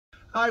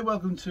Hi,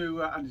 welcome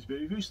to Andy's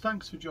Beer Reviews.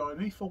 Thanks for joining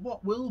me for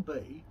what will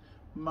be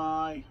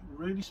my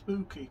really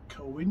spooky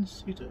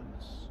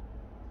coincidence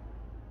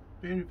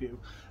beer review.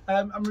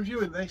 I'm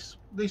reviewing this.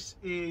 This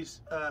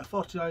is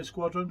 49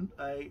 Squadron,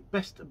 a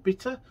Best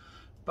Bitter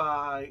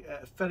by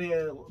Ferry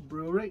Ale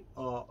Brewery,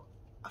 or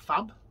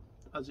FAB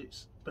as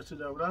it's better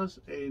known as,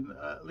 in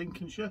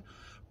Lincolnshire.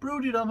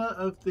 Brewed in honour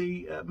of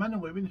the men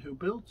and women who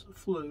built,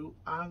 flew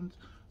and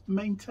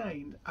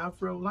maintained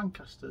Avro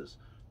Lancasters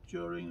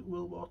during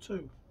World War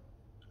II.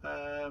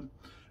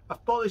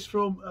 I've bought this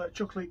from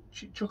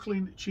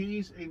Chuckling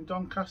Cheese in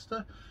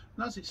Doncaster,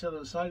 and as it said on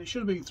the side, it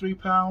should have been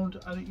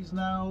 £3 and it is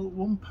now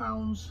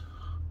 £1.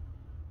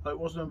 Oh, it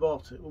wasn't when I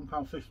bought it,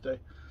 £1.50.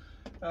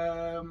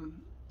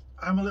 I'm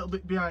a little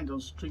bit behind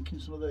on drinking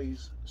some of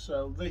these,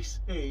 so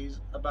this is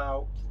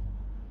about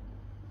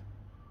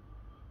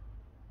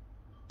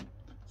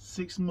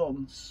 6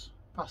 months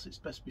past its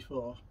best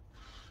before,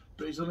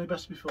 but it's only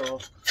best before,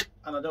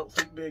 and I don't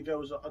think beer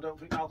goes off, I don't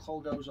think alcohol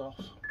goes off.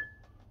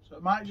 So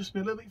it might just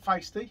be a little bit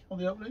feisty on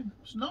the opening.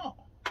 It's not.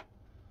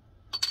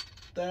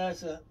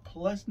 There's a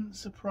pleasant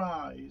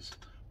surprise.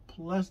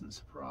 Pleasant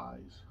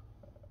surprise.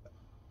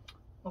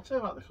 I'll tell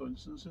you about the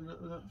coincidence in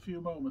a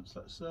few moments.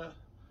 Let's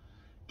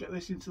get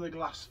this into the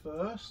glass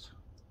first.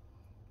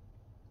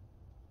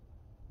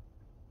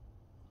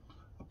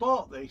 I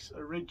bought this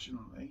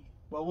originally.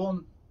 Well,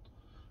 one,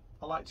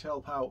 I like to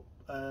help out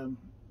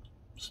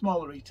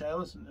smaller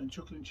retailers, and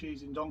Chuckling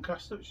Cheese in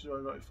Doncaster, which is where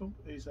I got it from,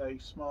 is a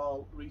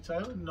small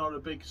retailer, not a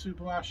big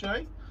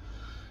supermarché.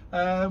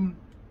 And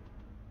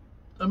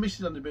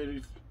Mrs. Andy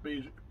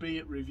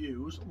Beer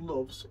Reviews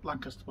loves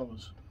Lancaster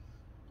bombers.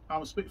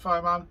 I'm a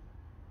Spitfire man,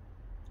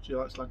 she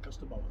likes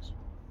Lancaster bombers,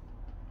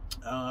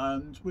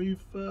 and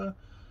we've managed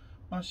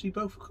to see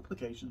both a couple of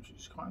occasions, which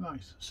is quite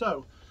nice.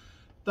 So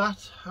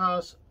that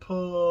has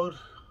poured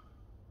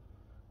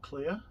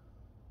clear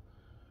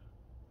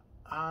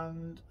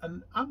and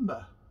an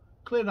amber,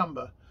 clear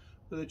amber,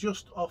 with a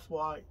just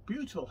off-white,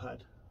 beautiful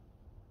head.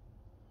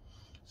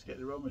 Let's get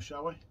the aroma,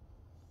 shall we?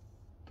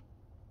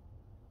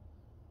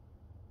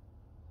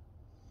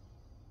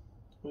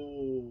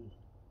 Oh,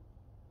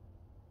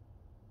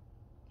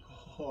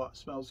 that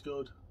smells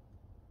good.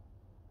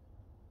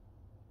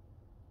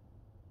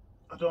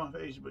 I don't know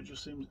if it is, but it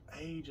just seems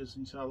ages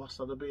since I last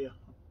had a beer,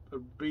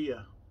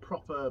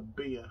 proper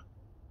beer.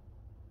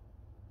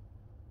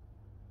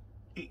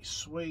 It's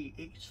sweet,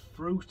 it's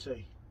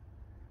fruity,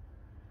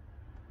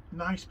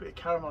 nice bit of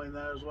caramel in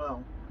there as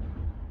well.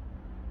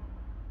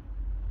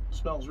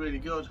 Smells really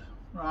good.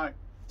 Right,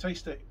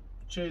 taste it.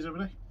 Cheers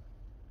everybody.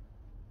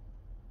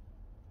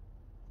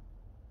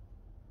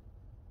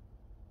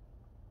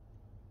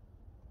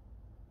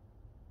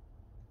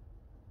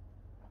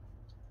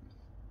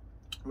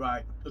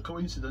 Right, the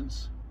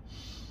coincidence.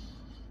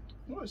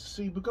 Well, it's a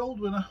Silver Gold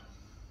winner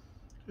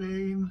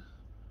in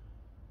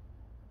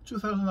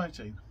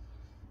 2019.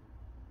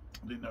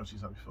 I didn't notice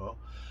that before.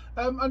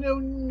 I know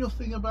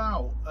nothing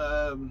about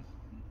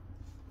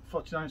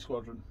 49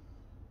 Squadron.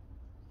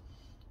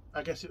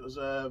 I guess it was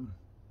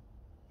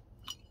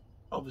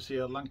obviously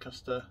a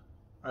Lancaster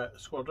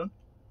squadron.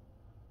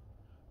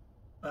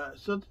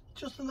 So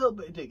just a little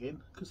bit of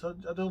digging, because I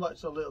do like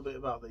to know a little bit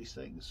about these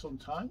things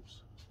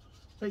sometimes.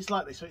 It's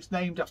like this, so it's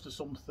named after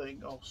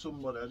something or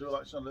somebody. I do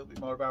like to know a little bit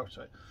more about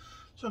it,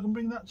 so I can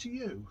bring that to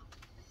you,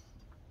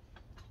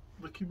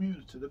 the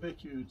community, the beer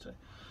community.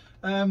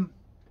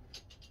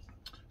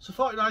 So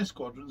 49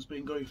 Squadron's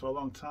been going for a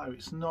long time.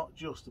 It's not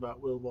just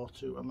about World War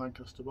II and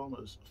Lancaster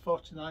bombers.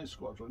 49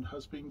 Squadron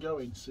has been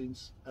going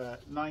since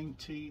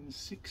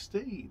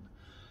 1916.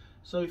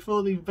 So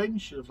before the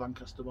invention of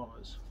Lancaster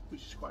bombers,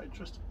 which is quite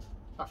interesting,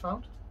 I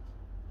found.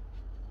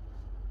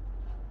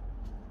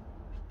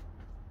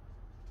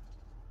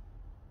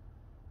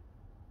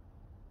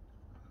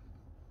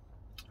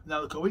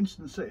 Now the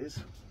coincidence is,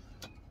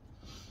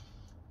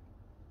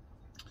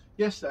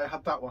 yesterday I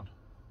had that one,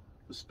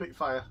 the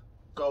Spitfire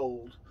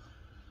Gold,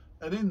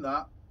 and in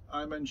that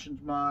I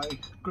mentioned my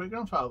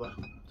great-grandfather,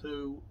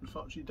 who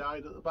unfortunately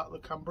died at the Battle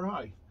of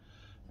Cambrai.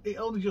 It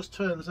only just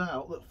turns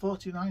out that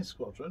 49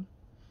 Squadron,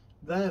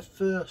 their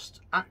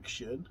first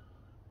action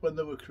when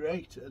they were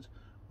created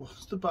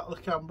was the Battle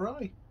of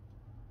Cambrai.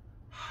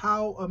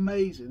 How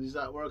amazing is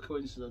that? What a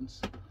coincidence.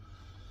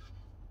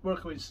 What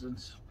a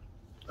coincidence.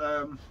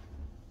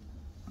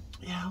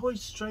 Yeah,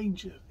 always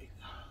strange.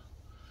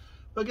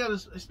 But again,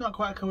 it's not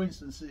quite a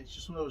coincidence, it's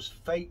just one of those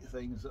fate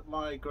things that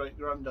my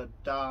great-granddad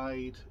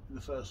died in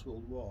the First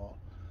World War.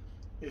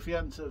 If he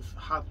hadn't have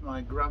had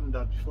my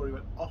granddad before he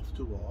went off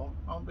to war,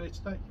 I wouldn't be here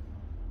today.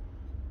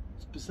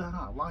 It's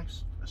bizarre,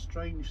 life's a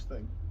strange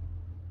thing.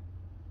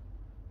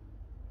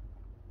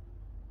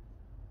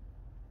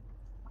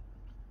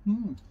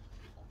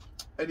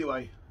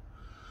 Anyway,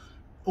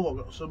 I've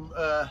got some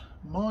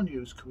more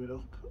news coming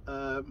up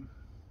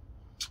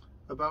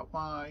about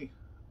my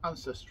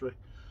ancestry.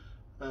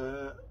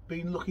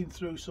 Been looking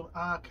through some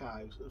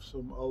archives of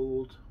some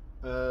old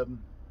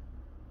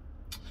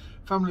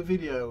family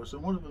videos,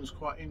 and one of them's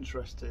quite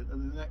interesting,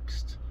 and the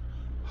next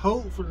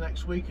hopefully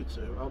next week or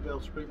two I'll be able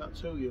to bring that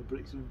to you, but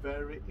it's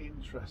very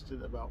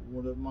interesting about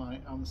one of my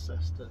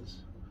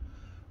ancestors.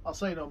 I'll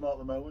say no more at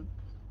the moment.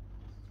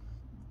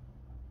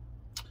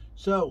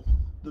 So,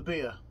 the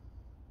beer.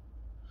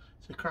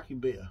 It's a cracking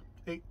beer.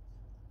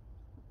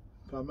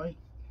 Pardon me?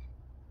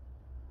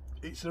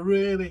 It's a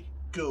really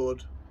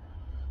good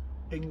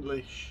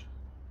English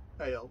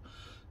ale.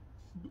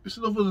 It's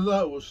another of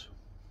those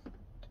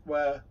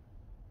where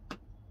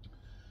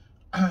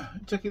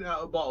taking it out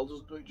of a bottle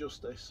doesn't do it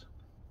justice.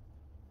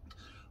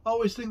 I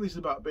always think this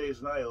about beers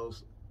and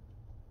ales.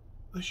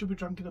 They should be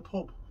drank in a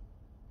pub,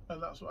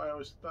 and that's what I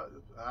always.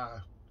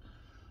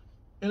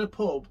 In a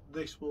pub,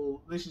 this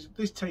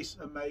tastes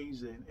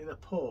amazing. In a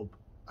pub,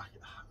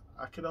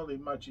 I can only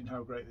imagine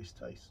how great this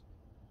tastes.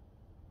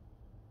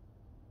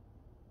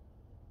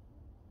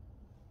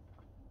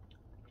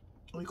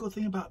 The good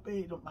thing about beer,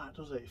 it don't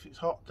matter, does it? If it's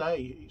a hot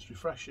day, it's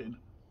refreshing.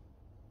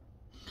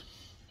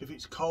 If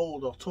it's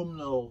cold or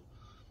autumnal,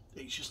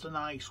 it's just a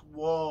nice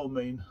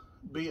warming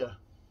beer.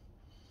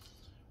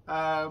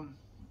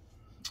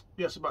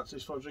 Yes, back to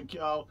this before I drink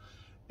it all.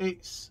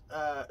 It's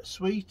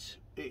sweet,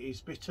 it is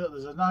bitter,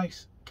 there's a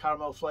nice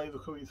caramel flavour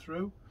coming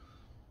through.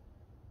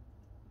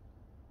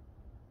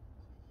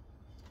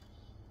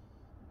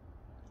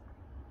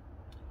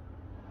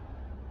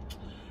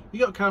 You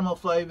got caramel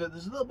flavour,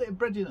 there's a little bit of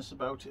breadiness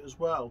about it as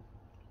well.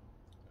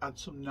 Add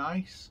some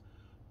nice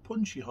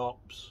punchy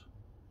hops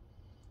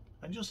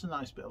and just a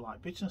nice bit of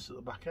light bitterness at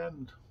the back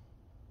end.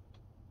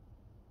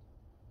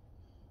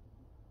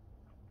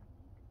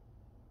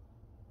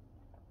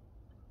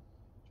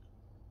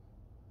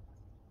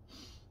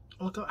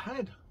 Look at that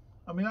head.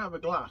 I mean, out of a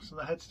glass and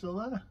the head's still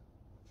there.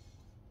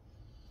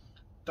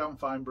 Damn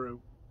fine brew.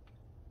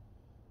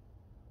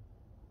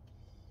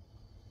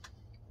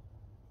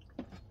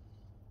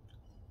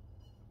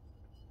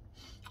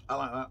 I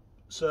like that.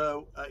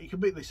 So you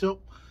can pick this up.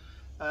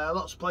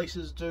 Lots of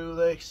places do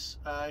this.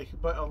 You can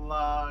buy it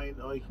online,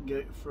 or you can get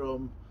it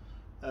from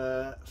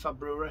FAB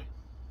Brewery.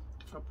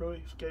 FAB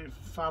Brewery, get it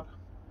from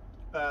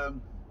FAB.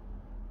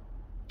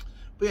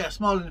 But yeah,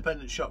 small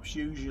independent shops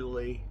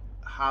usually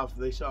have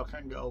this, so I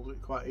can get hold of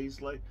it quite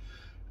easily.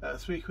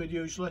 £3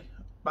 usually.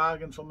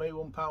 Bargain for me,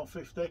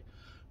 £1.50.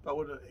 But I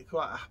would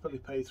quite happily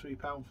pay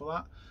 £3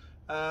 for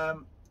that.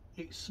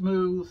 It's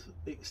smooth,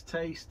 it's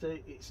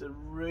tasty, it's a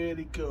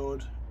really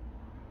good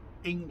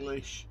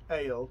English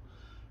ale.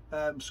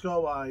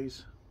 Score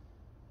wise,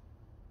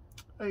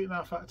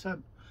 8.5 out of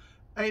 10.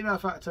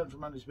 8.5 out of 10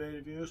 from Andy's Beer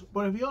Reviews.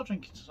 Whatever you're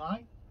drinking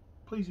tonight,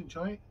 please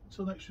enjoy it.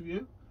 Until next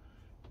review,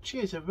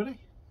 cheers everybody.